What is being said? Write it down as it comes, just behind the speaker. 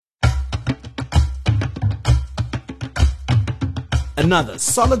another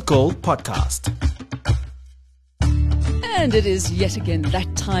Solid Gold podcast. And it is yet again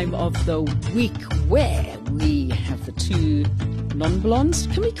that time of the week where we have the two non-blondes.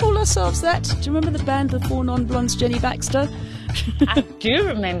 Can we call ourselves that? Do you remember the band, the four non-blondes, Jenny Baxter? I do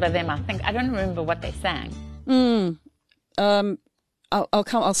remember them, I think. I don't remember what they sang.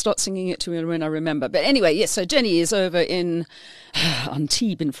 I'll start singing it to you when I remember. But anyway, yes, so Jenny is over in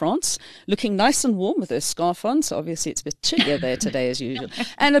Antibes in France, looking nice and warm with her scarf on. So obviously it's a bit chillier there today as usual.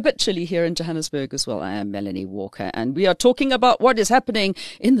 And a bit chilly here in Johannesburg as well. I am Melanie Walker, and we are talking about what is happening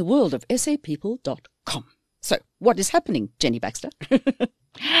in the world of sapeople.com. So what is happening, Jenny Baxter?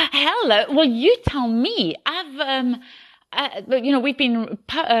 Hello. Well, you tell me. We've been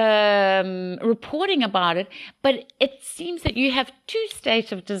reporting about it, but it seems that you have two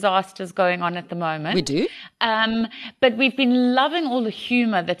states of disasters going on at the moment. We do. But we've been loving all the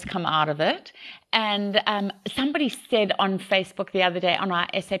humor that's come out of it. And somebody said on Facebook the other day on our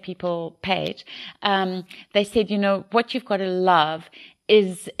SA People page, they said, what you've got to love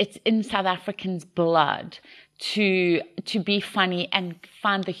is it's in South Africans' blood to be funny and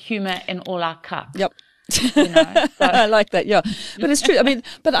find the humor in all our cups. Yep. I like that, yeah. But it's true. I mean,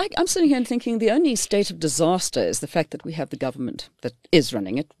 but I'm sitting here and thinking the only state of disaster is the fact that we have the government that is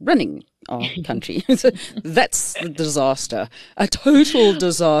running our country. So that's the disaster, a total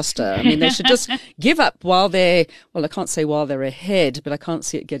disaster. I mean, they should just give up I can't say while they're ahead, but I can't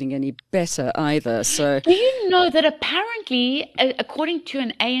see it getting any better either. So, do you know that apparently, according to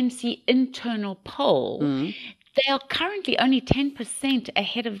an ANC internal poll, they are currently only 10%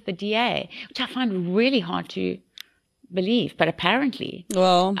 ahead of the DA, which I find really hard to believe. But apparently,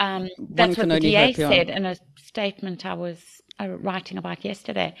 that's what the DA said in a statement I was writing about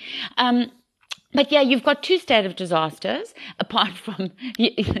yesterday. But yeah, you've got two state of disasters, apart from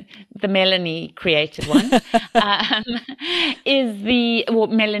the Melanie created one,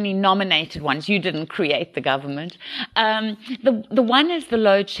 Melanie nominated ones. You didn't create the government. The one is the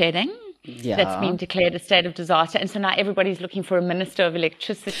load shedding. Yeah. That's been declared a state of disaster. And so now everybody's looking for a minister of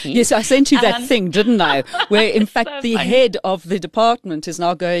electricity. Yes, I sent you that thing, didn't I? Where, in fact, the head of the department is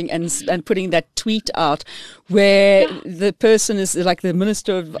now going and putting that tweet out where the person is like the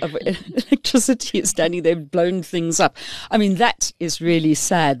minister of electricity is standing there blowing things up. I mean, that is really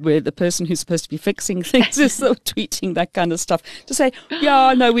sad, where the person who's supposed to be fixing things is sort of tweeting that kind of stuff to say,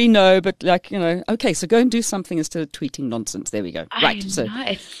 yeah, no, we know, but okay, so go and do something instead of tweeting nonsense. There we go. Right.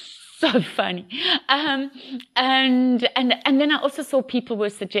 So funny. And then I also saw people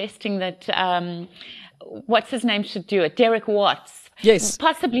were suggesting that what's his name should do it, Derek Watts. Yes.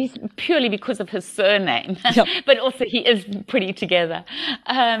 Possibly purely because of his surname, yep. But also he is pretty together.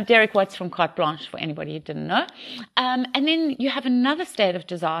 Derek Watts from Carte Blanche, for anybody who didn't know. And then you have another state of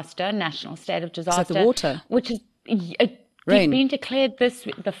disaster, national state of disaster. Is that the water? Which is rain. Being declared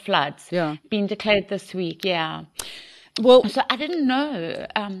the floods. Yeah. Being declared this week, yeah. Well, so I didn't know.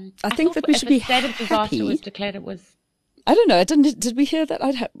 I think that we should be happy. State of disaster was declared. It was. I don't know. Did we hear that?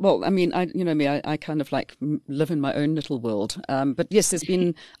 I kind of like live in my own little world. But yes, there's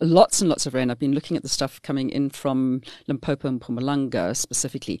been lots and lots of rain. I've been looking at the stuff coming in from Limpopo and Mpumalanga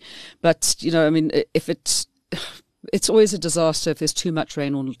specifically. But if it's always a disaster if there's too much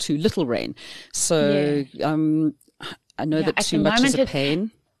rain or too little rain. So I know that too much is a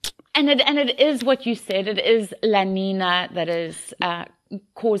pain. And it is what you said. It is La Nina that is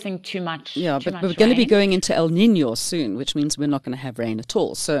causing too much. Yeah, but we're going to be going into El Nino soon, which means we're not going to have rain at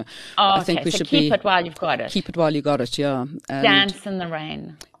all. So I think we should keep it while you've got it. Keep it while you got it. Yeah. Dance in the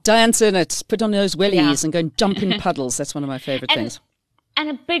rain. Dance in it. Put on those wellies and go and jump in puddles. That's one of my favorite things. And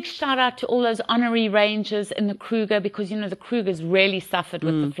a big shout out to all those honorary rangers in the Kruger, because, the Krugers really suffered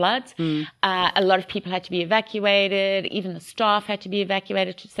with the floods. A lot of people had to be evacuated. Even the staff had to be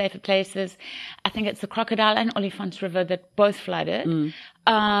evacuated to safer places. I think it's the Crocodile and Olifants River that both flooded.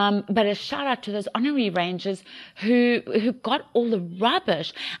 But a shout out to those honorary rangers who got all the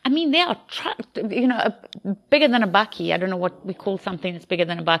rubbish. I mean, they are trucked, bigger than a bucky. I don't know what we call something that's bigger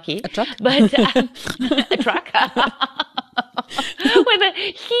than a bucky. A truck? But a truck. With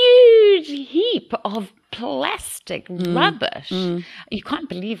a huge heap of plastic rubbish. You can't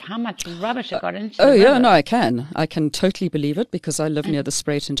believe how much rubbish it got into. Oh, yeah, no, I can. I can totally believe it because I live near the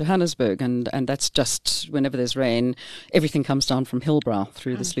Spruit in Johannesburg, and that's just whenever there's rain, everything comes down from Hillbrow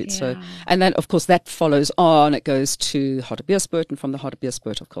through the Spruit. So, and then, of course, that follows on. It goes to Hartbeespoort, and from the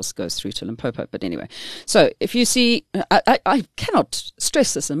Hartbeespoort, of course, goes through to Limpopo. But anyway, so if you see, I cannot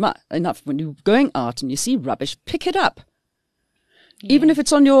stress this enough. When you're going out and you see rubbish, pick it up. Even if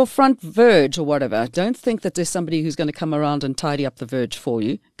it's on your front verge or whatever, don't think that there's somebody who's going to come around and tidy up the verge for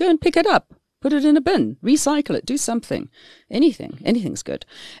you. Go and pick it up. Put it in a bin, recycle it, do something, anything's good.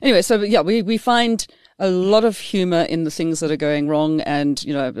 Anyway, so yeah, we find a lot of humor in the things that are going wrong. And,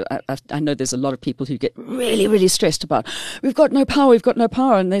 I know there's a lot of people who get really, really stressed about, we've got no power.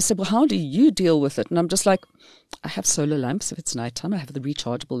 And they say, well, how do you deal with it? And I'm just like, I have solar lamps if it's nighttime. I have the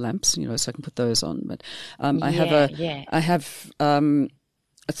rechargeable lamps, so I can put those on. But I have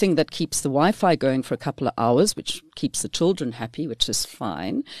a thing that keeps the Wi-Fi going for a couple of hours, which keeps the children happy, which is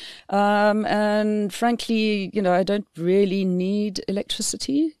fine. And frankly, I don't really need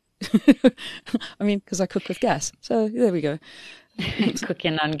electricity. I mean, because I cook with gas. So there we go.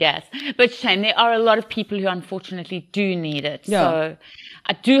 Cooking on gas. But Shane, there are a lot of people who unfortunately do need it. Yeah. So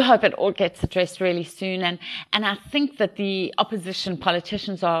I do hope it all gets addressed really soon. And I think that the opposition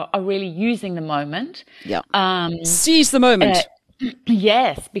politicians are really using the moment. Yeah. Seize the moment.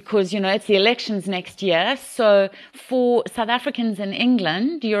 Yes, because, it's the elections next year. So for South Africans in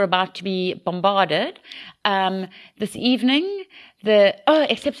England, you're about to be bombarded. This evening,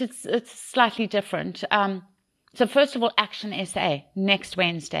 except it's slightly different. So first of all, Action SA next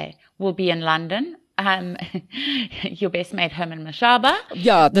Wednesday will be in London. Your best mate, Herman Mashaba.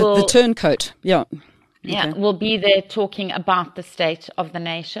 Yeah, the turncoat. Yeah. Yeah, Okay. we'll be there talking about the state of the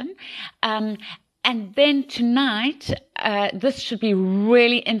nation. And then tonight, this should be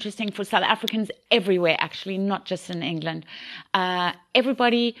really interesting for South Africans everywhere, actually, not just in England.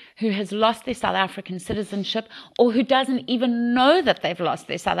 Everybody who has lost their South African citizenship or who doesn't even know that they've lost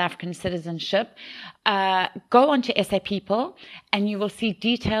their South African citizenship, go onto SA People and you will see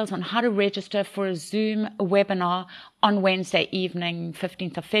details on how to register for a Zoom webinar on Wednesday evening,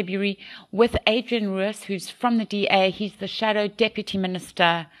 15th of February, with Adrian Roos, who's from the DA. He's the Shadow Deputy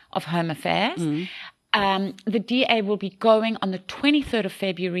Minister of Home Affairs. The DA will be going on the 23rd of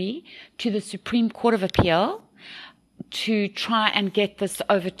February to the Supreme Court of Appeal to try and get this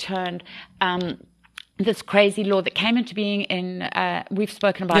overturned. This crazy law that came into being in, we've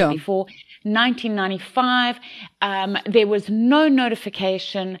spoken about it before, 1995. There was no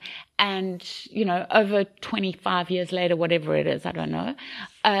notification, and, over 25 years later, whatever it is, I don't know,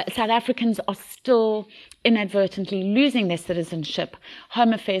 South Africans are still inadvertently losing their citizenship.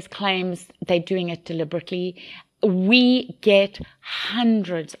 Home Affairs claims they're doing it deliberately. We get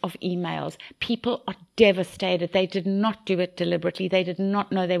hundreds of emails. People are devastated. They did not do it deliberately. They did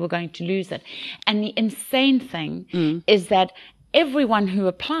not know they were going to lose it. And the insane thing is that everyone who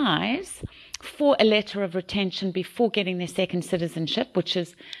applies for a letter of retention before getting their second citizenship, which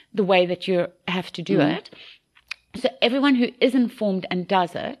is the way that you have to do it, so everyone who is informed and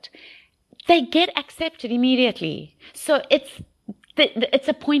does it, they get accepted immediately. So it's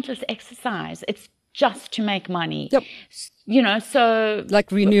a pointless exercise. It's just to make money. Yep. So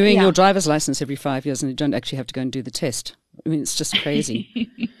like renewing your driver's license every 5 years and you don't actually have to go and do the test. I mean, it's just crazy.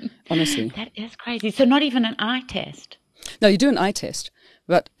 Honestly. That is crazy. So not even an eye test. No, you do an eye test,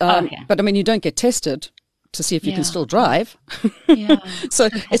 but I mean, you don't get tested to see if you can still drive. So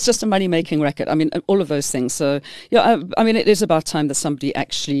it's just a money-making racket. I mean, all of those things. So, I mean, it is about time that somebody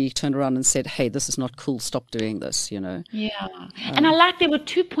actually turned around and said, hey, this is not cool. Stop doing this, Yeah. And I like there were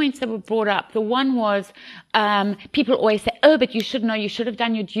 2 points that were brought up. The one was people always say, oh, but you should know, you should have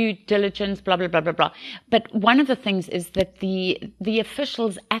done your due diligence, blah, blah, blah, blah, blah. But one of the things is that the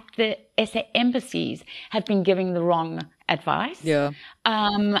officials at the SA embassies have been giving the wrong advice. Yeah.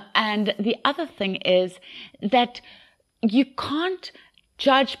 And the other thing is that you can't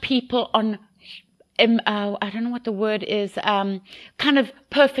judge people on, I don't know what the word is, kind of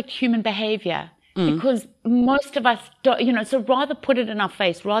perfect human behavior. Because most of us don't, so rather put it in our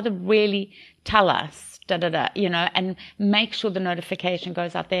face, rather really tell us, and make sure the notification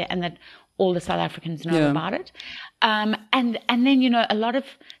goes out there and that all the South Africans know about it. And then, a lot of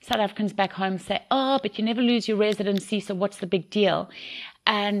South Africans back home say, oh, but you never lose your residency, so what's the big deal?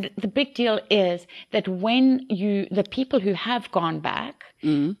 And the big deal is that when the people who have gone back,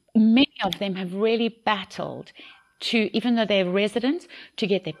 many of them have really battled to, even though they're residents, to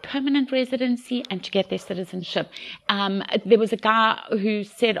get their permanent residency and to get their citizenship. There was a guy who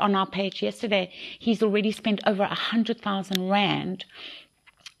said on our page yesterday, he's already spent over 100,000 Rand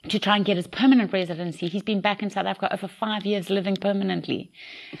to try and get his permanent residency. He's been back in South Africa over 5 years living permanently.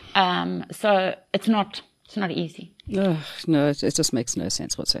 So it's not easy. No, it just makes no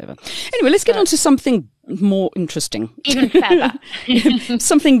sense whatsoever. Anyway, let's get on to something more interesting. Even further.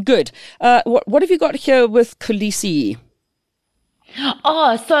 Something good. What have you got here with Kolisi?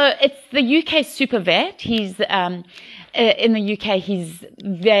 Oh, so it's the UK super vet. He's in the UK, he's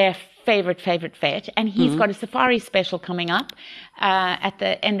their favorite vet, and he's got a safari special coming up at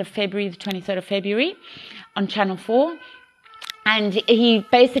the end of February, the 23rd of February on Channel 4. And he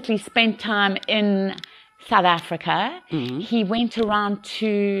basically spent time in South Africa. He went around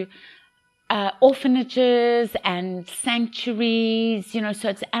to orphanages and sanctuaries, so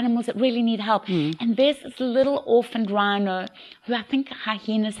it's animals that really need help. And there's this little orphaned rhino who I think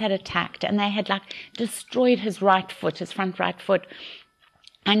hyenas had attacked, and they had destroyed his front right foot.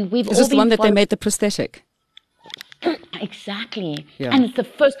 And we've Is this the one that they made the prosthetic? Exactly. Yeah. And it's the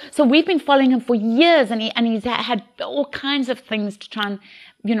first. So we've been following him for years, and he's had all kinds of things to try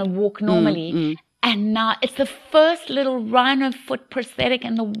and, walk normally. And now it's the first little rhino foot prosthetic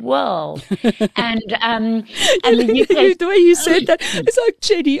in the world. And the UK, the way you said that, it's like,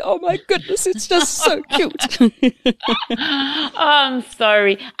 Jenny, oh my goodness, it's just so cute. I'm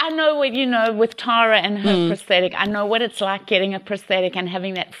sorry. I know with Tara and her prosthetic, I know what it's like getting a prosthetic and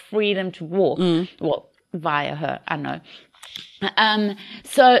having that freedom to walk. Well, via her, I know.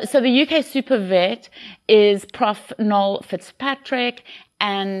 So the UK super vet is Prof. Noel Fitzpatrick,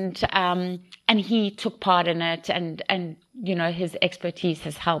 and he took part in it, and his expertise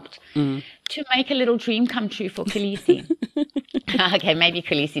has helped to make a little dream come true for Khaleesi. Okay, maybe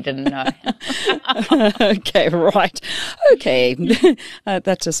Khaleesi didn't know. Okay, right. Okay,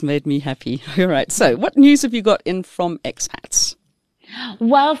 that just made me happy. All right, so what news have you got in from expats?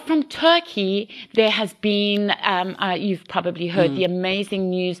 Well, from Turkey, there has been, you've probably heard the amazing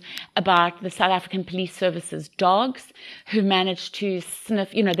news about the South African Police Service's dogs who managed to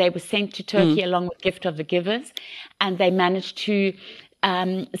sniff, they were sent to Turkey along with Gift of the Givers, and they managed to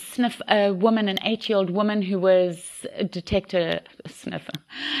sniff a woman, an 8-year-old woman who was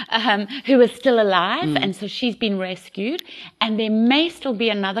who was still alive. And so she's been rescued. And there may still be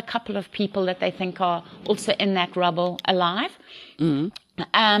another couple of people that they think are also in that rubble alive.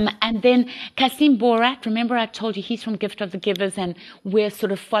 And then Kasim Borat, remember I told you he's from Gift of the Givers, and we're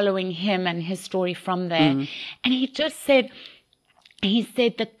sort of following him and his story from there. And he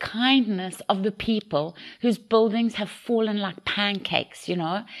said the kindness of the people whose buildings have fallen like pancakes,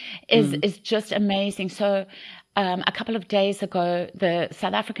 is just amazing. So a couple of days ago, the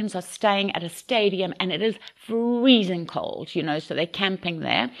South Africans are staying at a stadium, and it is freezing cold, so they're camping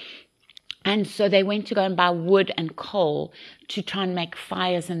there. And so they went to go and buy wood and coal to try and make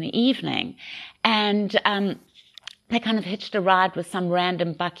fires in the evening. And they kind of hitched a ride with some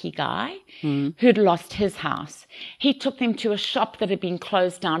random Bucky guy who'd lost his house. He took them to a shop that had been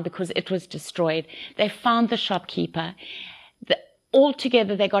closed down because it was destroyed. They found the shopkeeper.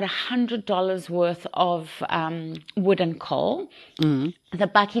 Altogether, they got $100 worth of wood and coal.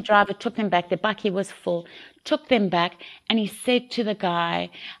 The Bucky driver took them back. The Bucky was full, took them back, and he said to the guy,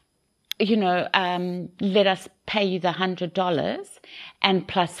 let us pay you the $100 and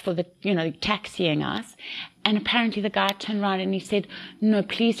plus for the, taxiing us. And apparently the guy turned around and he said, no,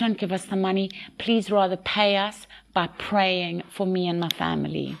 please don't give us the money. Please rather pay us by praying for me and my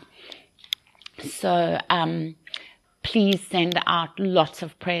family. So, please send out lots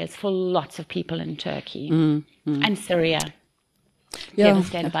of prayers for lots of people in Turkey and Syria,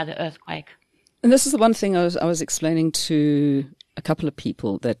 devastated by the earthquake. And this is the one thing I was explaining to a couple of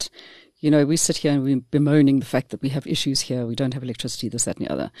people that, we sit here and we're bemoaning the fact that we have issues here. We don't have electricity, this, that, and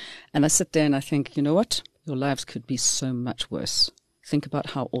the other. And I sit there and I think, you know what? Your lives could be so much worse. Think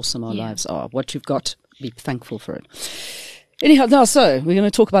about how awesome our lives are. What you've got, be thankful for it. Anyhow, now, so we're going to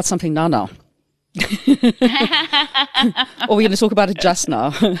talk about something now. Or we're going to talk about it just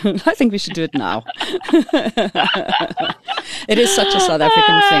now. I think we should do it now. It is such a South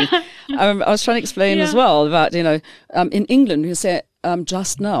African thing. I was trying to explain as well about, in England, we say,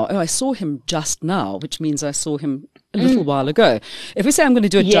 just now. Oh, I saw him just now, which means I saw him a little while ago. If we say I'm going to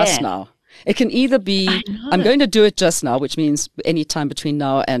do it just now, it can either be I'm going to do it just now, which means any time between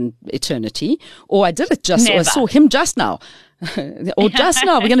now and eternity, or I did it just, or I saw him just now. Or just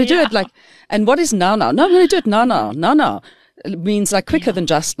now, we're going to do it and what is now? No, I'm going to do it now. It means quicker than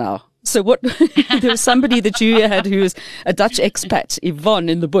just now. So what, there was somebody that you had who was a Dutch expat, Yvonne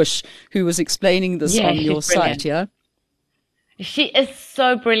in the bush, who was explaining this on your site, yeah? She is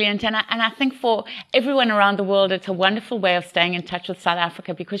so brilliant. And I think for everyone around the world, it's a wonderful way of staying in touch with South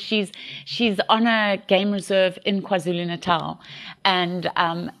Africa because she's on a game reserve in KwaZulu-Natal and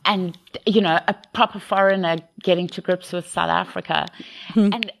a proper foreigner getting to grips with South Africa.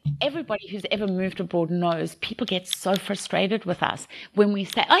 And everybody who's ever moved abroad knows people get so frustrated with us when we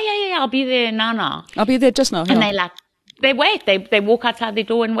say, oh, yeah, I'll be there now. I'll be there just now. And they wait. They walk outside their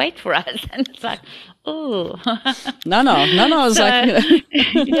door and wait for us. And it's like, oh. No.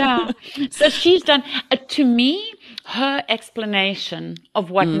 It's yeah. So she's done, to me, her explanation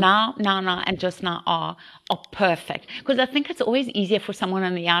of what now, and just now are perfect. Because I think it's always easier for someone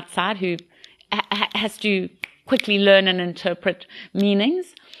on the outside who has to quickly learn and interpret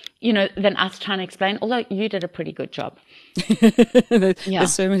meanings, than us trying to explain, although you did a pretty good job.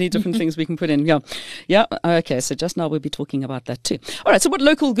 There's so many different things we can put in. Yeah. Okay. So just now we'll be talking about that too. All right. So what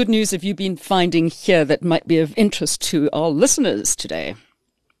local good news have you been finding here that might be of interest to our listeners today?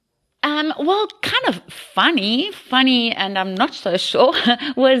 Well, kind of funny, and I'm not so sure,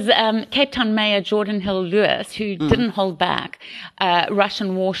 was Cape Town Mayor Jordan Hill-Lewis, who didn't hold back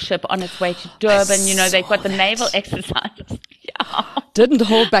Russian warship on its way to Durban. They've got the naval exercises. Yeah. Didn't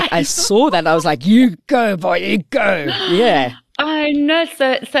hold back. I saw that. I was like, you go, boy, you go. Yeah. I know.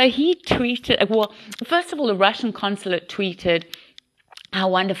 So he tweeted, well, first of all, the Russian consulate tweeted how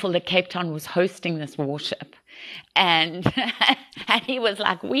wonderful that Cape Town was hosting this warship. And he was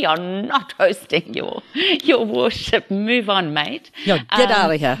like, we are not hosting your warship. Move on, mate. Yeah, get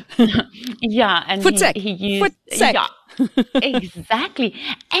out of here. Yeah. And he used... Footsack. Yeah, exactly.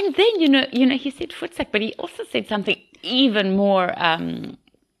 And then, he said footsack, but he also said something even more...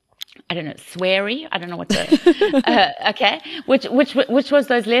 I don't know, sweary. I don't know what to, okay. Which was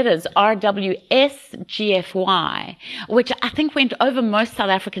those letters, RWSGFY, which I think went over most South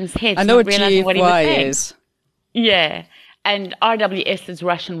Africans' heads. I know what GFY is. Yeah. And RWS is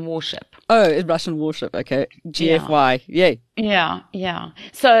Russian warship. Oh, it's Russian warship. Okay. GFY. Yeah. Yeah.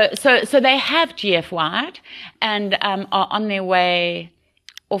 So they have GFY'd and, are on their way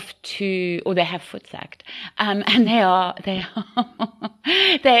off to, or they have footsacked, and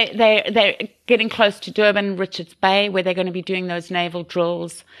they're getting close to Durban, Richards Bay, where they're going to be doing those naval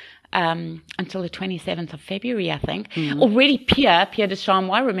drills until the 27th of February, I think. Mm-hmm. Already Pierre de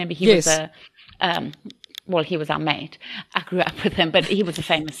Charmois, remember he was he was our mate. I grew up with him, but he was a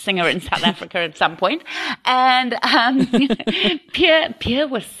famous singer in South Africa at some point. And Pierre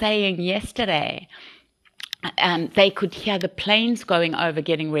was saying yesterday, they could hear the planes going over,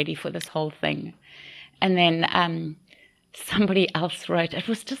 getting ready for this whole thing. And then somebody else wrote, it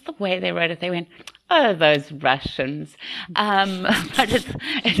was just the way they wrote it. They went, oh, those Russians. But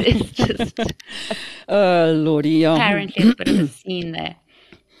it's just... Oh, Lordy. Apparently it's a bit of a scene there.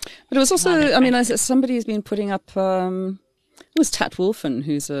 But it was also, somebody has been putting up, it was Tat Wolfen,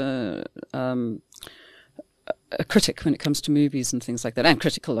 who's a critic when it comes to movies and things like that, and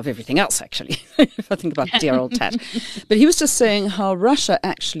critical of everything else, actually, if I think about dear old Tat. But he was just saying how Russia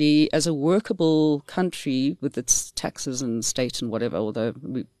actually, as a workable country with its taxes and state and whatever, although,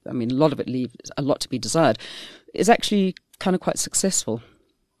 a lot of it leaves a lot to be desired, is actually kind of quite successful.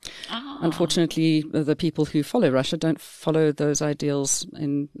 Oh. Unfortunately, the people who follow Russia don't follow those ideals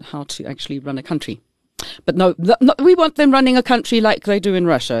in how to actually run a country. But no, we want them running a country like they do in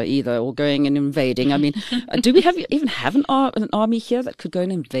Russia either, or going and invading. Do we even have an army here that could go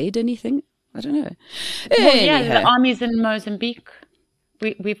and invade anything? I don't know. Well, yeah, the army's in Mozambique.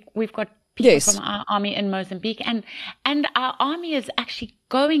 We've got people from our army in Mozambique, and our army is actually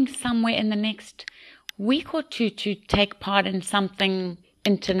going somewhere in the next week or two to take part in something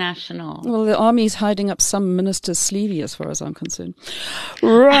international. Well, the army's hiding up some minister's sleevey as far as I'm concerned.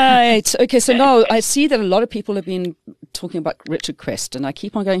 Right. Okay, so now I see that a lot of people have been talking about Richard Quest, and I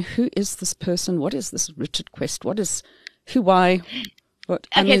keep on going, who is this person? What is this Richard Quest? Who, why? What?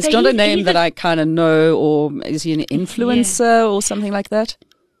 Okay, it's not a name that I kind of know, or is he an influencer or something like that?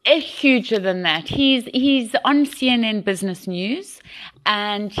 Huger than that. He's on CNN Business News,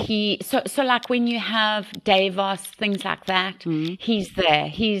 and so like when you have Davos, things like that, he's there.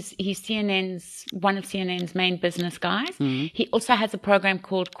 He's one of CNN's main business guys. He also has a program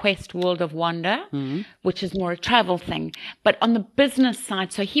called Quest World of Wonder, which is more a travel thing. But on the business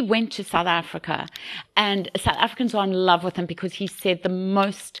side, so he went to South Africa, and South Africans are in love with him because he said the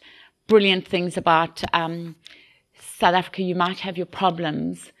most brilliant things about South Africa. You might have your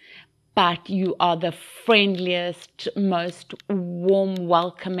problems, but you are the friendliest, most warm,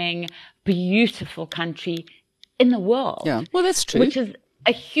 welcoming, beautiful country in the world. Yeah, well, that's true. Which is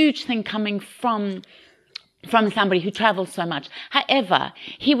a huge thing coming from somebody who travels so much. However,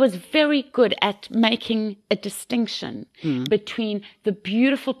 he was very good at making a distinction between the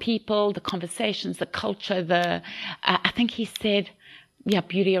beautiful people, the conversations, the culture, I think he said,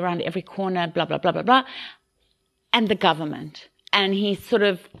 beauty around every corner, blah, blah, blah, blah, blah, and the government. And he sort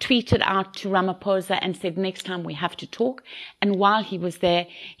of tweeted out to Ramaphosa and said, next time we have to talk. And while he was there,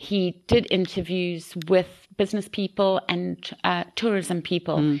 he did interviews with business people and tourism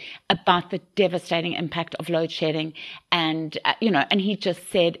people about the devastating impact of load shedding. And, and he just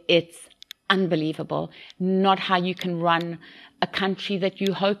said, it's unbelievable. Not how you can run a country that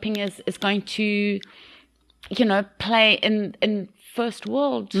you're hoping is going to, play in first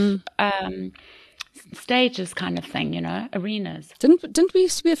world, stages kind of thing, arenas. Didn't we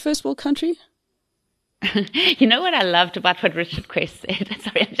used to be a first world country? You know what I loved about what Richard Quest said?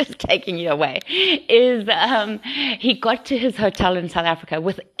 Sorry, I'm just taking you away. Is he got to his hotel in South Africa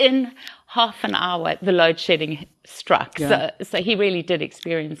within half an hour, the load shedding struck. Yeah. So he really did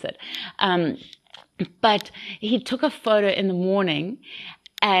experience it. But he took a photo in the morning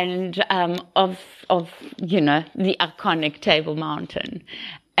and of the iconic Table Mountain,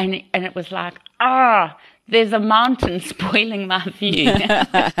 and it was like, there's a mountain spoiling my view.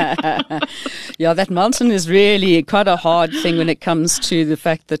 Yeah, that mountain is really quite a hard thing when it comes to the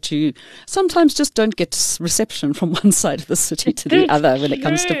fact that you sometimes just don't get reception from one side of the city to the other when it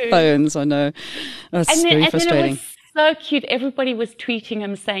comes to phones. I know. It's very frustrating. It was so cute. Everybody was tweeting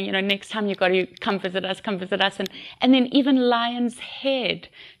him saying, next time you've got to come visit us. And then even Lion's Head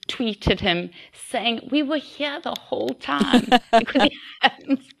tweeted him saying, we were here the whole time because he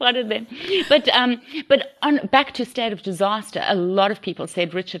hadn't spotted them. But back to state of disaster, a lot of people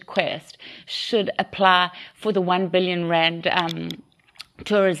said Richard Quest should apply for the 1 billion rand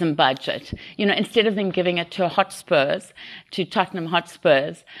tourism budget. Instead of them giving it to Tottenham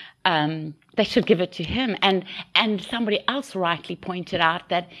Hotspurs, they should give it to him. And somebody else rightly pointed out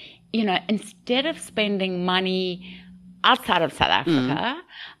that, instead of spending money outside of South Africa,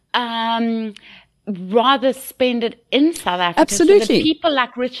 rather spend it in South Africa. Absolutely. So that people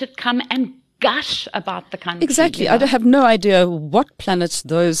like Richard come and gush about the country. Exactly. I have no idea what planet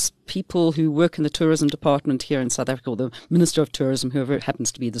those people who work in the tourism department here in South Africa, or the Minister of Tourism, whoever it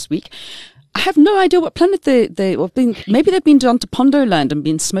happens to be this week, I have no idea what planet maybe they've been down to Pondoland and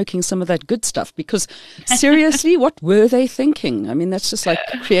been smoking some of that good stuff, because seriously, what were they thinking? I mean, that's just like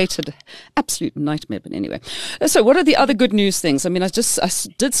created absolute nightmare. But anyway, so what are the other good news things? I mean, I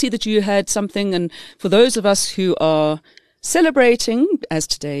did see that you had something, and for those of us who are celebrating, as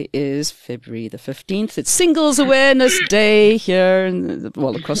today is February the 15th, it's Singles Awareness Day here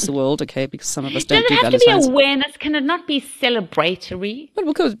across the world, okay, because some of us don't do Valentine's. Does it have to be awareness? Can it not be celebratory? Well,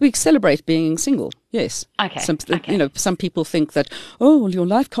 because we celebrate being single, yes. Okay. Some people think that, your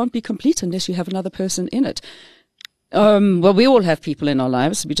life can't be complete unless you have another person in it. Well, we all have people in our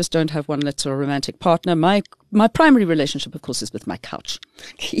lives. We just don't have one that's a romantic partner. My primary relationship, of course, is with my couch.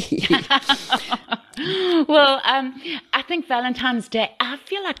 Well, I think Valentine's Day, I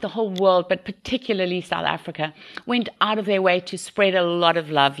feel like the whole world, but particularly South Africa, went out of their way to spread a lot of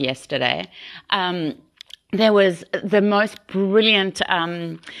love yesterday. There was the most brilliant,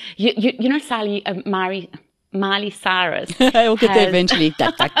 Sally, Miley Cyrus. We'll get there eventually.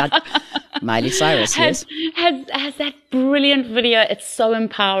 Miley Cyrus, yes. Has that brilliant video. It's so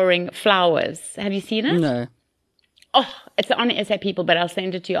empowering. Flowers. Have you seen it? No. Oh, it's on SA People, but I'll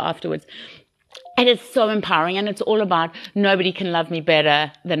send it to you afterwards. It is so empowering, and it's all about nobody can love me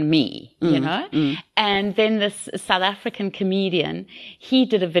better than me, And then this South African comedian, he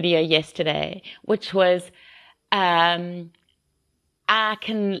did a video yesterday, which was, I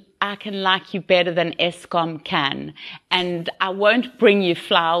can like you better than Eskom can, and I won't bring you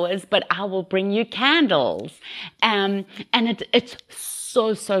flowers, but I will bring you candles. And it's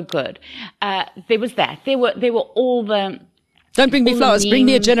so good. There was that. There were all the. Don't bring me flowers. Bring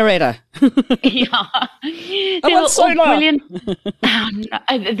me a generator. Yeah. I want solar. Brilliant. No,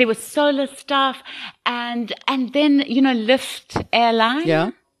 there was solar stuff, and then Lift Airline.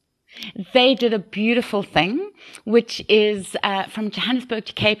 Yeah. They did a beautiful thing, which is from Johannesburg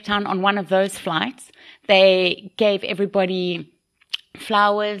to Cape Town on one of those flights. They gave everybody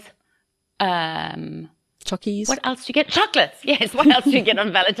flowers. Chockies. What else do you get? Chocolates. Yes. What else do you get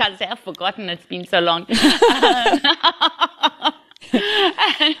on Valentine's Day? I've forgotten. It's been so long. There,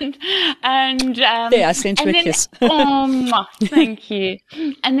 I sent you a kiss. Thank you.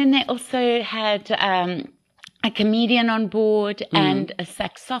 And then they also had a comedian on board and a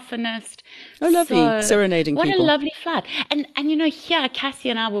saxophonist. Oh, lovely. Serenading what people. What a lovely flight. And here, Cassie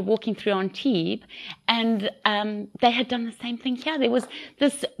and I were walking through Antibes, and they had done the same thing here. There was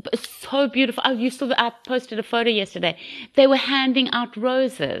this so beautiful. Oh, you saw I posted a photo yesterday. They were handing out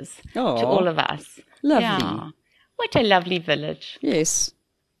roses to all of us. Lovely. Yeah. What a lovely village. Yes.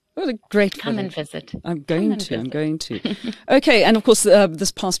 What a great Come village. and visit. I'm going to. Okay, and of course,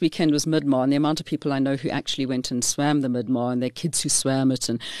 this past weekend was Midmar, and the amount of people I know who actually went and swam the Midmar, and their kids who swam it,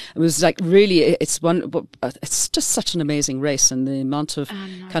 and it was like really, it's just such an amazing race, and the amount of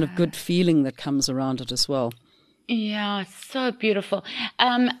kind of good feeling that comes around it as well. Yeah, so beautiful.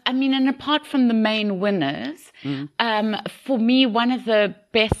 And apart from the main winners, for me, one of the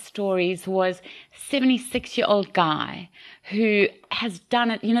best stories was 76-year-old guy who has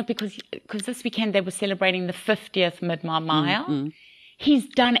done it, because this weekend they were celebrating the 50th Midmar Mile. He's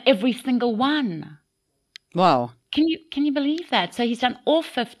done every single one. Wow. Can you believe that? So he's done all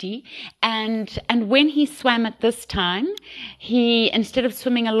 50, and when he swam at this time, he, instead of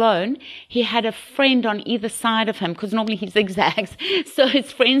swimming alone, he had a friend on either side of him, because normally he zigzags. So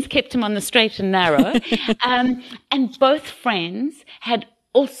his friends kept him on the straight and narrow, and both friends had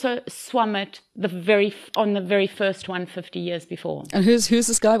also swum it on the very first one 50 years before. And who's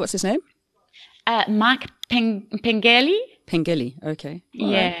this guy? What's his name? Mike Pengeli. Pengeli, okay.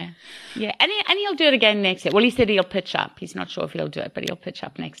 Yeah. And he'll do it again next year. Well, he said he'll pitch up. He's not sure if he'll do it, but he'll pitch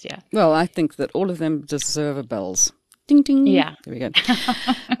up next year. Well, I think that all of them deserve a bells. Ding, ding. Yeah. There we go.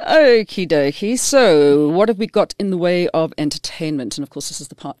 Okie dokie. So what have we got in the way of entertainment? And of course, this is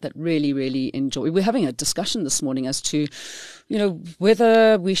the part that really, really enjoy. We're having a discussion this morning as to,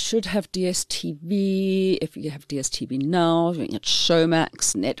 whether we should have DSTV, if you have DSTV now, it's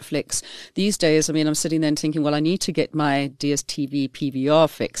Showmax, Netflix. These days, I'm sitting there and thinking, well, I need to get my DSTV PVR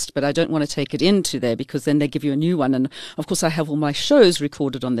fixed, but I don't want to take it into there because then they give you a new one. And of course, I have all my shows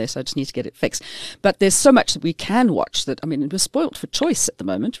recorded on there, so I just need to get it fixed. But there's so much that we can watch that, we're spoiled for choice at the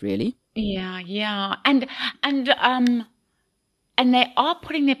moment, really. Yeah. And they are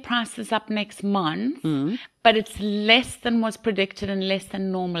putting their prices up next month, but it's less than was predicted and less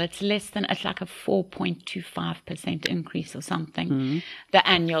than normal. It's like a 4.25% increase or something, the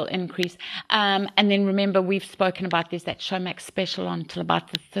annual increase. And then remember, we've spoken about that Showmax special until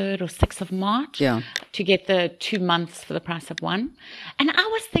about the 3rd or 6th of March to get the 2 months for the price of one. And I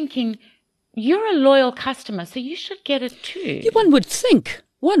was thinking, you're a loyal customer, so you should get it too. One would think.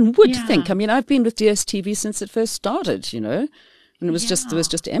 Think. I've been with DSTV since it first started, And it was just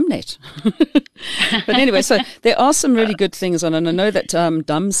Mnet. But anyway, so there are some really good things on, and I know that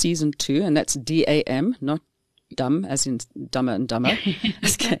Dumb season 2, and that's DAM, not dumb as in Dumber and Dumber.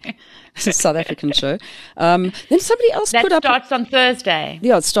 Okay. It's a South African show. Then somebody else put up. That starts on Thursday.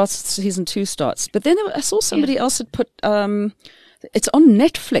 Yeah, season 2 starts. But then I saw somebody else had put. It's on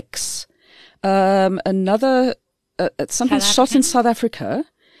Netflix. Another something shot in South Africa,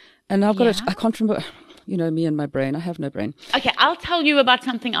 and I've got it. I can't remember. Me and my brain. I have no brain. Okay, I'll tell you about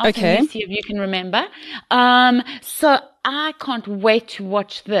something else and you see if you can remember. So I can't wait to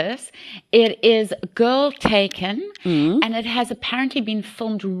watch this. It is Girl Taken, and it has apparently been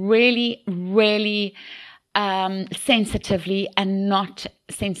filmed really, really sensitively and not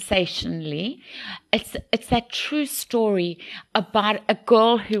sensationally. It's that true story about a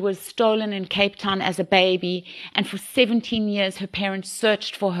girl who was stolen in Cape Town as a baby, and for 17 years her parents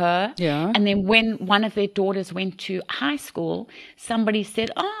searched for her. Yeah. And then when one of their daughters went to high school, somebody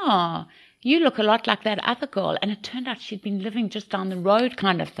said, you look a lot like that other girl. And it turned out she'd been living just down the road,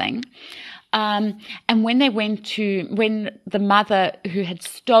 kind of thing. And when the mother who had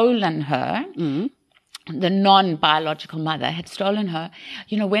stolen her, the non-biological mother had stolen her,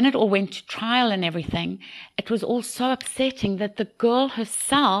 when it all went to trial and everything, it was all so upsetting that the girl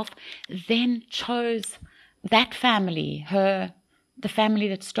herself then chose that family, the family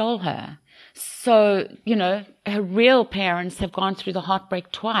that stole her. So, her real parents have gone through the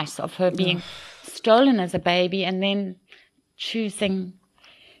heartbreak twice of her being stolen as a baby and then choosing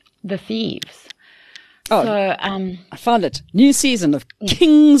the thieves. So, I found it. New season of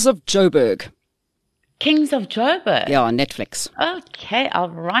Kings of Joburg. Kings of Joburg. Yeah, on Netflix. Okay, I'll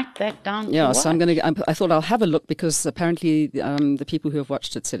write that down. Yeah, so I thought I'll have a look because apparently the people who have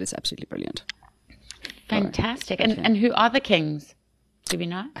watched it said it's absolutely brilliant. Fantastic. Right. And who are the kings? Do we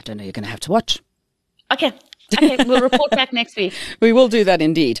know? I don't know. You're going to have to watch. Okay, we'll report back next week. We will do that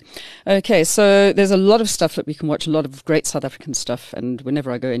indeed. Okay, so there's a lot of stuff that we can watch, a lot of great South African stuff. And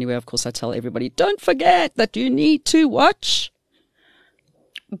whenever I go anywhere, of course, I tell everybody, don't forget that you need to watch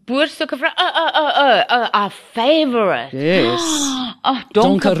Boersoeke our favorite. Yes.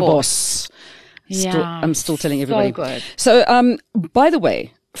 Donkerbos. Yeah. I'm still telling everybody. So good. So, by the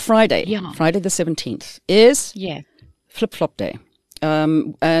way, Friday the 17th is Flip Flop Day.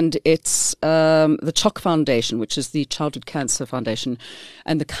 And it's the CHOC Foundation, which is the Childhood Cancer Foundation,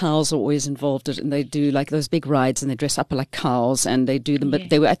 and the cows are always involved in it, and they do like those big rides, and they dress up like cows, and they do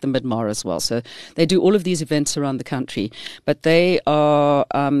they were at the Midmar as well, so they do all of these events around the country, but they are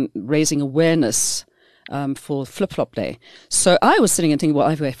raising awareness for Flip Flop Day. So I was sitting and thinking, well,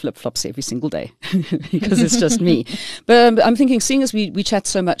 I wear flip flops every single day because it's just me. But I'm thinking, seeing as we chat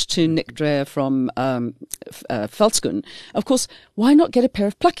so much to Nick Dreyer from Veldskoen, of course, why not get a pair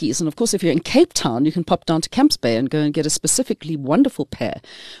of Pluckies? And of course, if you're in Cape Town, you can pop down to Camps Bay and go and get a specifically wonderful pair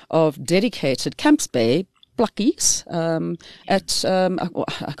of dedicated Camps Bay Pluckies at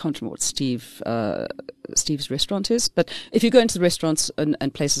I can't remember what Steve's restaurant is, but if you go into the restaurants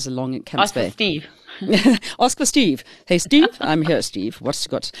and places along in Camps Bay, Steve. Ask for Steve. Hey, Steve, I'm here, Steve. What's you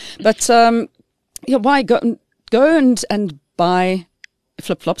got? But why go go and buy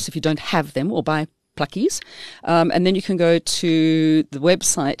flip-flops if you don't have them, or buy pluckies. And then you can go to the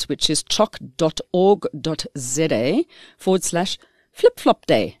website, which is choc.org.za/flip-flop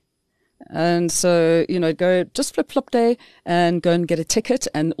day. And so, go just flip-flop day and go and get a ticket.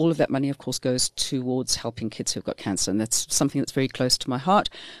 And all of that money, of course, goes towards helping kids who've got cancer. And that's something that's very close to my heart.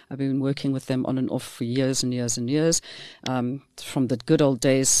 I've been working with them on and off for years and years and years, from the good old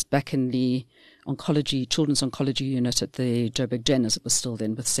days back in the children's oncology unit at the Joburg Gen, as it was still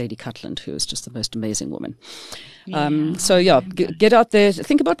then, with Sadie Cutland, who was just the most amazing woman. Get out there,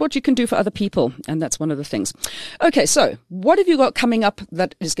 think about what you can do for other people, and that's one of the things. Okay, so what have you got coming up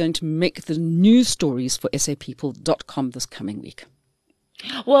that is going to make the news stories for sapeople.com this coming week?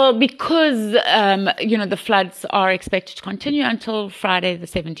 Well, because, the floods are expected to continue until Friday the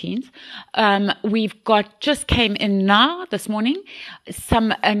 17th, we've just came in now this morning,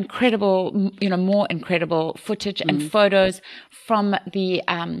 some incredible, more incredible footage and photos from the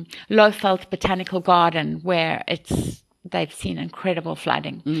Lowveld Botanical Garden, where they've seen incredible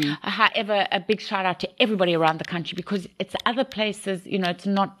flooding. However, a big shout out to everybody around the country, because it's other places, it's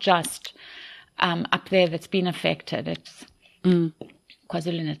not just up there that's been affected. It's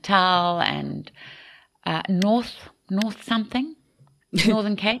KwaZulu-Natal and Northern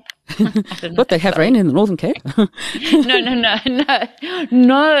Cape. What, they have rain in the Northern Cape?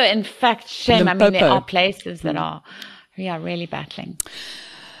 No, in fact, shame. Limpopo. I mean, there are places that are really battling.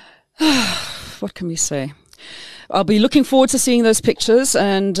 What can we say? I'll be looking forward to seeing those pictures,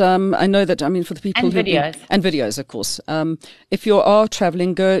 and I know that, for the people and videos, of course. If you are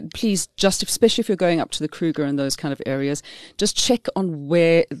traveling, please, especially if you're going up to the Kruger and those kind of areas, just check on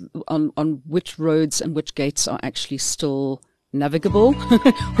which roads and which gates are actually still navigable.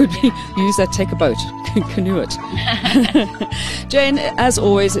 Use that, take a boat, canoe it. Jane, as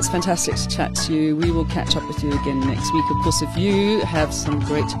always, it's fantastic to chat to you. We will catch up with you again next week. Of course, if you have some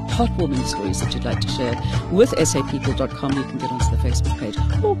great heartwarming stories that you'd like to share with sapeople.com, you can get onto the Facebook page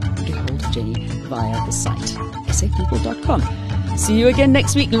or get hold of Jenny via the site, sapeople.com. See you again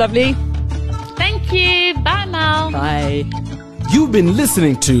next week, lovely. Thank you. Bye, Mel. Bye. You've been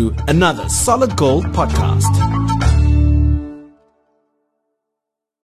listening to another Solid Gold podcast.